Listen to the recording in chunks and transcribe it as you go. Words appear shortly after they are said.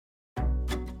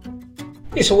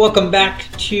Okay, so welcome back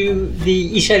to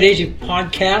the Eastside Agent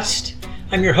Podcast.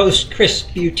 I'm your host, Chris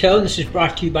Buteau, and this is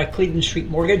brought to you by Cleveland Street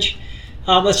Mortgage.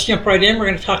 Let's jump right in. We're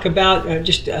going to talk about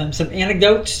some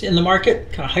anecdotes in the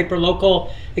market, kind of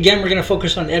hyper-local. Again, we're going to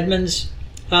focus on Edmonds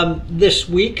this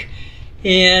week.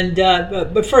 And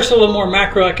but first, a little more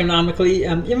macroeconomically.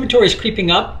 Inventory is creeping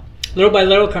up little by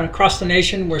little, kind of across the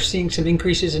nation. We're seeing some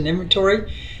increases in inventory.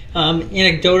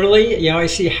 Anecdotally, I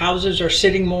see houses are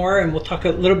sitting more, and we'll talk a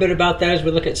little bit about that as we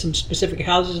look at some specific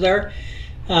houses there.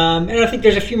 And I think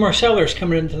there's a few more sellers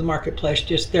coming into the marketplace.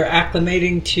 Just they're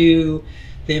acclimating to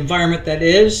the environment that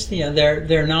is.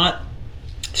 They're not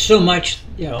so much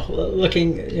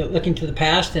looking to the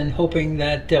past and hoping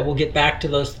that we'll get back to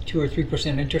those 2 or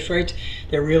 3% interest rates.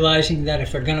 They're realizing that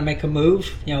if they're going to make a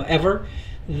move, ever,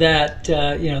 that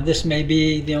this may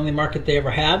be the only market they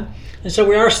ever have. And so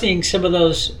we are seeing some of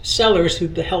those sellers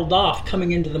who've held off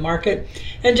coming into the market,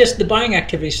 and just the buying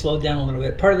activity slowed down a little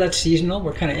bit. Part of that's seasonal.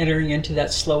 We're kind of entering into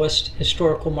that slowest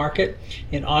historical market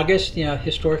in August.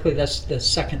 Historically, that's the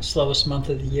second slowest month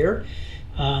of the year.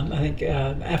 I think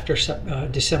after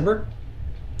December.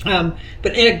 But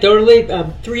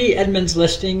anecdotally, 3 Edmonds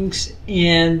listings,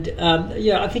 and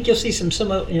I think you'll see some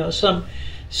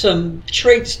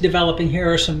traits developing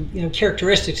here, or some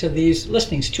characteristics of these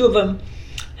listings. Two of them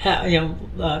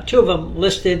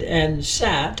listed and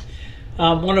sat.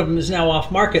 One of them is now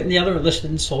off market, and the other listed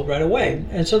and sold right away.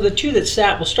 And so the 2 that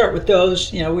sat, we'll start with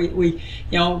those.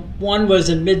 One was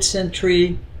in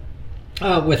Mid-Century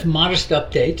with modest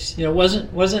updates.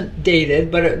 Wasn't dated,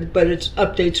 but its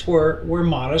updates were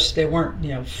modest. They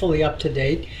weren't fully up to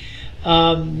date.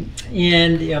 And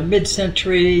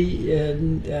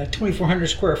Mid-Century 2,400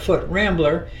 square foot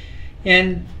Rambler,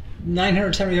 and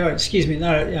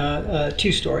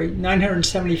two-story,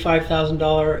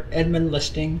 $975,000 Edmond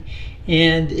listing,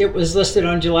 and it was listed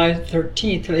on July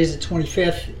 13th. Today's the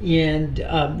 25th, and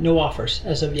no offers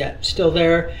as of yet. Still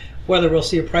there. Whether we'll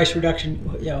see a price reduction,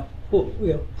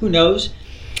 who knows?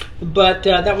 But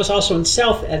that was also in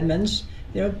South Edmonds.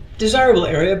 Desirable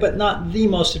area, but not the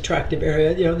most attractive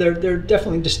area. There are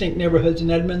definitely distinct neighborhoods in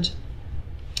Edmonds.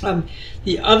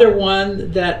 The other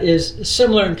one that is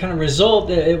similar in kind of result,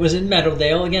 it was in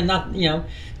Meadowdale. Again, not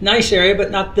nice area,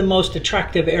 but not the most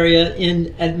attractive area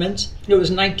in Edmonds. It was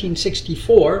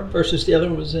 1964 versus the other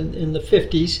one was in the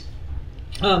 50s.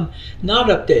 Not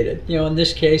updated. In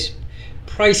this case,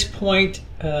 price point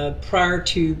prior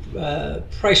to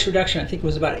price reduction, I think it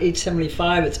was about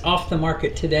 $875. It's off the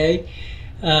market today.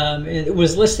 It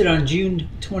was listed on June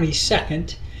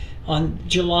 22nd. On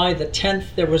July the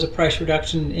 10th, there was a price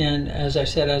reduction, and as I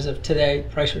said, as of today,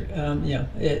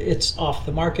 it's off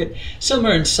the market.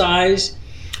 Similar in size,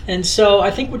 and so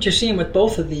I think what you're seeing with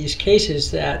both of these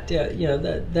cases that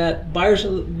that buyers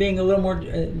are being a little more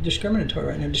discriminatory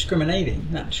right now,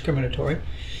 not discriminatory.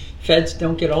 Feds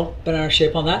don't get all bent out of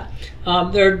shape on that.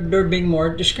 They're being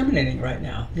more discriminating right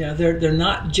now. They're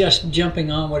not just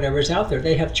jumping on whatever's out there.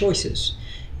 They have choices.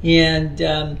 And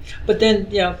but then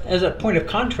as a point of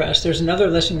contrast, there's another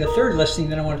listing, the third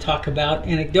listing that I want to talk about.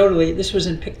 Anecdotally, this was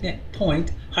in Picnic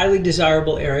Point, highly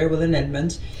desirable area within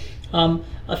Edmonds.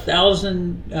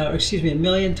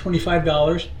 $1,025,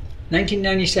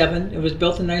 1997. It was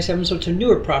built in 97, so it's a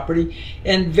newer property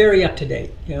and very up to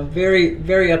date. Very,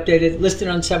 very updated. Listed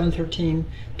on 7/13,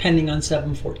 pending on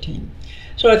 7/14.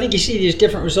 So I think you see these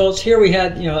different results. Here we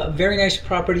had a very nice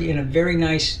property in a very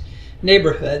nice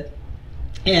neighborhood.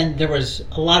 And there was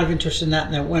a lot of interest in that,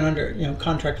 and that went under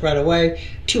contract right away.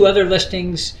 2 other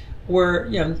listings were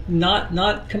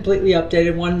not completely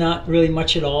updated. One not really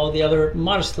much at all. The other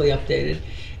modestly updated,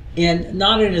 and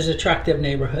not in as attractive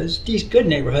neighborhoods. These good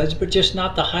neighborhoods, but just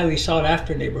not the highly sought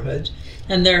after neighborhoods.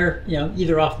 And they're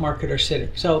either off market or sitting.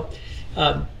 So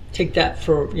take that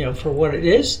for what it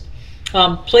is.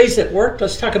 Plays that worked.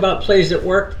 Let's talk about plays that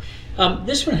worked.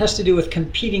 This one has to do with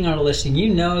competing on a listing.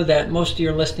 That most of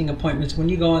your listing appointments, when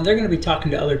you go on, they're going to be talking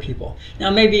to other people.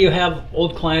 Now, maybe you have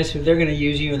old clients who they're going to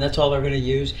use you and that's all they're going to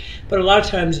use. But a lot of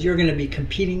times you're going to be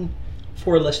competing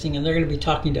for a listing and they're going to be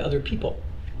talking to other people.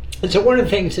 And so one of the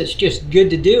things that's just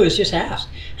good to do is just ask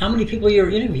how many people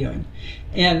you're interviewing.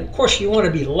 And of course you want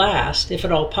to be last. If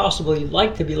at all possible, you'd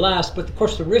like to be last. But of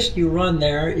course the risk you run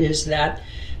there is that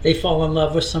they fall in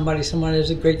love with somebody. Someone has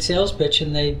a great sales pitch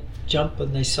and they jump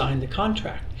and they sign the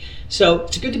contract. So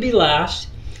it's good to be last,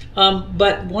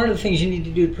 but one of the things you need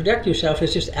to do to protect yourself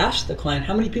is just ask the client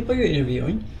how many people you're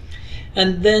interviewing,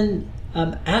 and then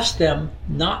ask them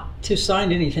not to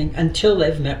sign anything until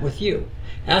they've met with you.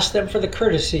 Ask them for the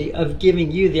courtesy of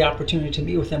giving you the opportunity to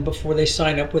meet with them before they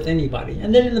sign up with anybody.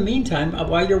 And then in the meantime,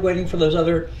 while you're waiting for those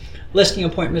other listing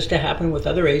appointments to happen with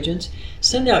other agents.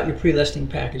 Send out your pre-listing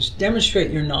package.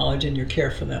 Demonstrate your knowledge and your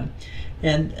care for them.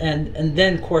 And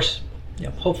then, of course,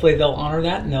 hopefully they'll honor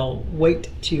that and they'll wait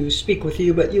to speak with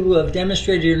you, but you will have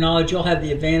demonstrated your knowledge. You'll have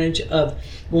the advantage of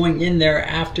going in there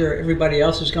after everybody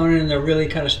else is going in and they're really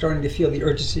kind of starting to feel the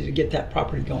urgency to get that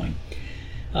property going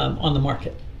on the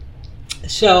market.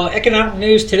 So economic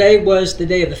news today was the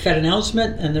day of the Fed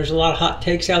announcement, and there's a lot of hot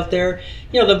takes out there.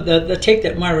 The take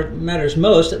that matters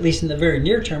most, at least in the very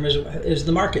near term, is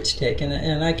the market's take,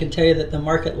 and I can tell you that the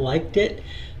market liked it.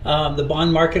 The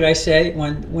bond market, I say,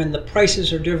 when the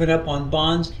prices are driven up on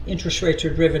bonds, interest rates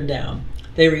are driven down.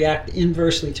 They react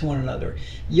inversely to one another.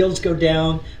 Yields go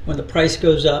down when the price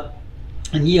goes up,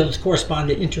 and yields correspond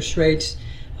to interest rates.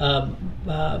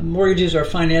 Mortgages are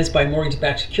financed by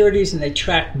mortgage-backed securities, and they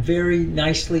track very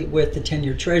nicely with the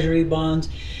 10-year Treasury bonds.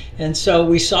 And so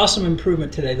we saw some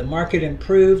improvement today. The market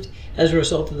improved as a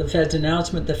result of the Fed's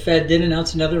announcement. The Fed did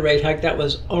announce another rate hike. That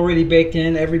was already baked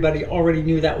in. Everybody already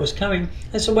knew that was coming.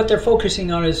 And so what they're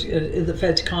focusing on is the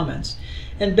Fed's comments.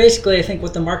 And basically, I think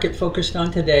what the market focused on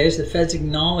today is the Fed's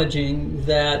acknowledging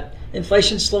that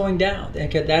inflation's slowing down.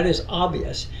 That is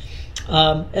obvious.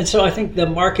 And so I think the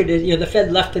market is, the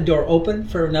Fed left the door open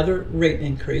for another rate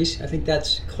increase. I think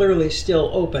that's clearly still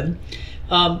open.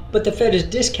 But the Fed is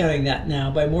discounting that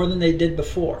now by more than they did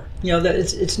before. That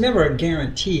it's never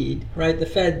guaranteed, right? The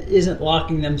Fed isn't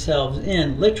locking themselves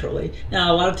in literally.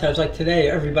 Now, a lot of times, like today,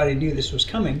 everybody knew this was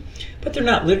coming, but they're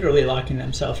not literally locking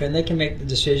themselves in. They can make the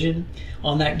decision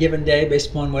on that given day based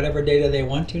upon whatever data they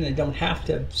want to, and they don't have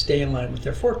to stay in line with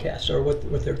their forecast or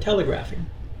what they're telegraphing.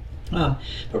 But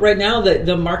right now,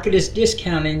 the market is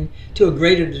discounting to a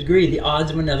greater degree the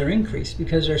odds of another increase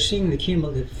because they're seeing the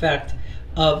cumulative effect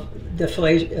of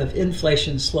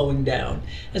inflation slowing down.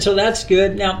 And so that's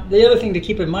good. Now, the other thing to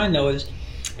keep in mind, though, is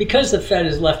because the Fed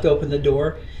has left open the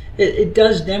door, it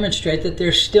does demonstrate that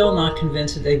they're still not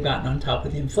convinced that they've gotten on top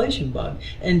of the inflation bug.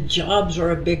 And jobs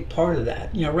are a big part of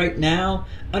that. Right now,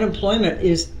 unemployment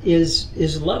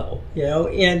is low,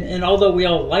 and although we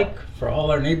all like for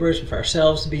all our neighbors and for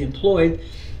ourselves to be employed,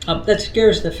 that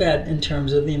scares the Fed in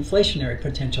terms of the inflationary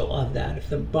potential of that. If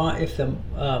the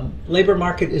labor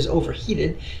market is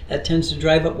overheated, that tends to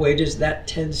drive up wages. That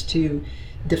tends to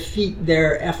defeat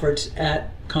their efforts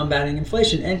at combating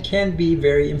inflation and can be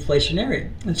very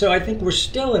inflationary. And so I think we're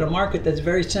still in a market that's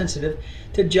very sensitive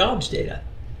to jobs data.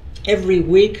 Every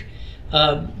week,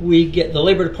 the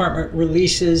Labor Department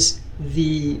releases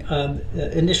the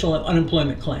initial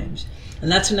unemployment claims.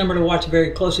 And that's a number to watch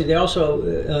very closely. They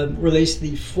also release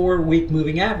the 4-week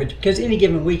moving average because any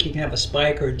given week you can have a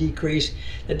spike or a decrease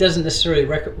that doesn't necessarily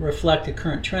reflect the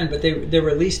current trend, but they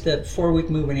release the 4-week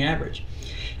moving average.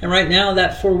 And right now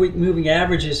that 4-week moving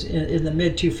average is in the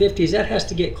mid 250s. That has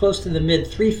to get close to the mid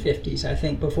 350s, I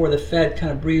think, before the Fed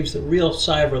kind of breathes a real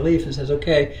sigh of relief and says,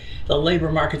 okay, the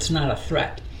labor market's not a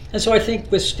threat. And so I think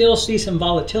we'll still see some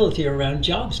volatility around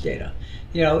jobs data.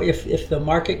 If the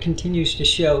market continues to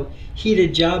show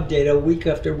heated job data week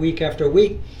after week after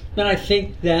week, then I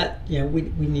think that we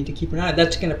need to keep an eye.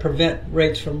 That's going to prevent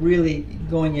rates from really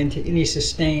going into any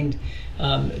sustained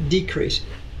decrease.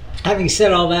 Having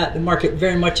said all that, the market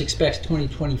very much expects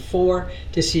 2024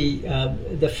 to see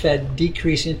the Fed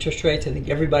decrease interest rates. I think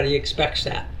everybody expects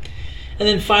that. And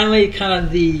then finally, kind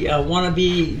of the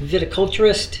wannabe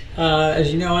viticulturist.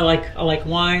 As you know, I like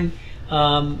wine.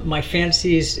 My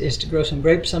fantasy is to grow some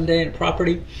grapes someday in a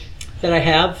property that I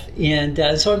have, and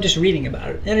so I'm just reading about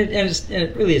it. And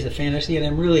it really is a fantasy, and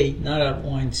I'm really not a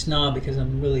wine snob because I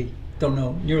really don't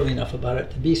know nearly enough about it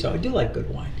to be so. I do like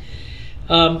good wine.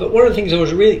 But one of the things I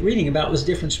was really reading about was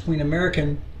the difference between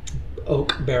American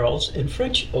oak barrels and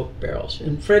French oak barrels.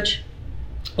 And French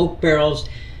oak barrels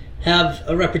have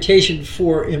a reputation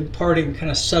for imparting kind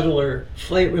of subtler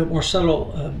flavor, more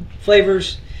subtle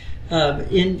flavors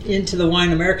into the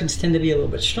wine. Americans tend to be a little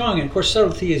bit strong, and of course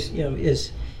subtlety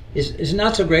is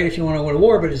not so great if you want to win a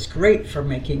war, but it's great for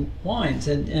making wines.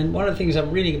 And one of the things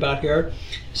I'm reading about here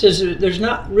says there's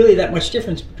not really that much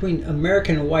difference between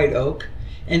American white oak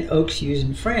and oaks used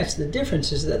in France. The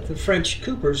difference is that the French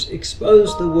coopers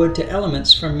expose the wood to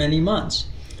elements for many months.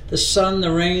 The sun,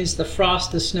 the rains, the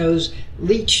frost, the snows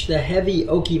leach the heavy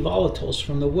oaky volatiles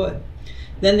from the wood.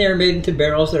 Then they are made into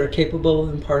barrels that are capable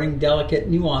of imparting delicate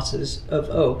nuances of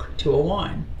oak to a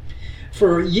wine.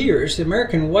 For years,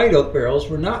 American white oak barrels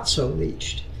were not so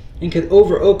leached and could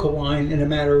over-oak a wine in a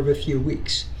matter of a few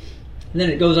weeks. And then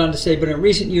it goes on to say, but in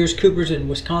recent years, coopers in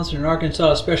Wisconsin and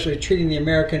Arkansas especially are treating the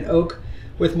American oak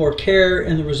with more care,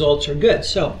 and the results are good.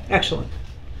 So, excellent.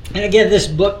 And again, this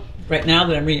book right now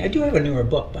that I'm reading, I do have a newer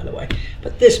book, by the way,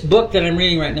 but this book that I'm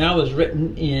reading right now was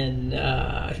written in,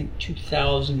 I think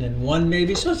 2001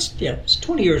 maybe, so it's, it's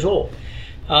 20 years old.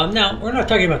 Now, we're not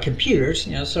talking about computers,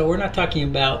 so we're not talking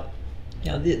about,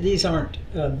 these aren't,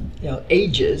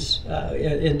 ages,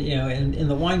 in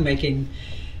the winemaking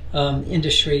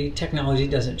industry. Technology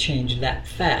doesn't change that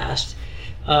fast.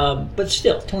 But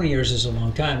still, 20 years is a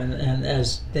long time, and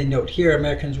as they note here,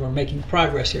 Americans were making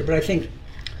progress here. But I think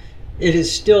it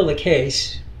is still the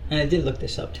case, and I did look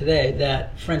this up today,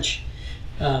 that French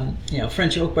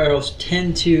oak barrels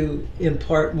tend to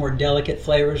impart more delicate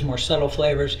flavors, more subtle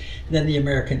flavors than the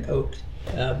American oak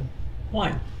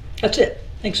wine. That's it.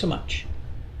 Thanks so much.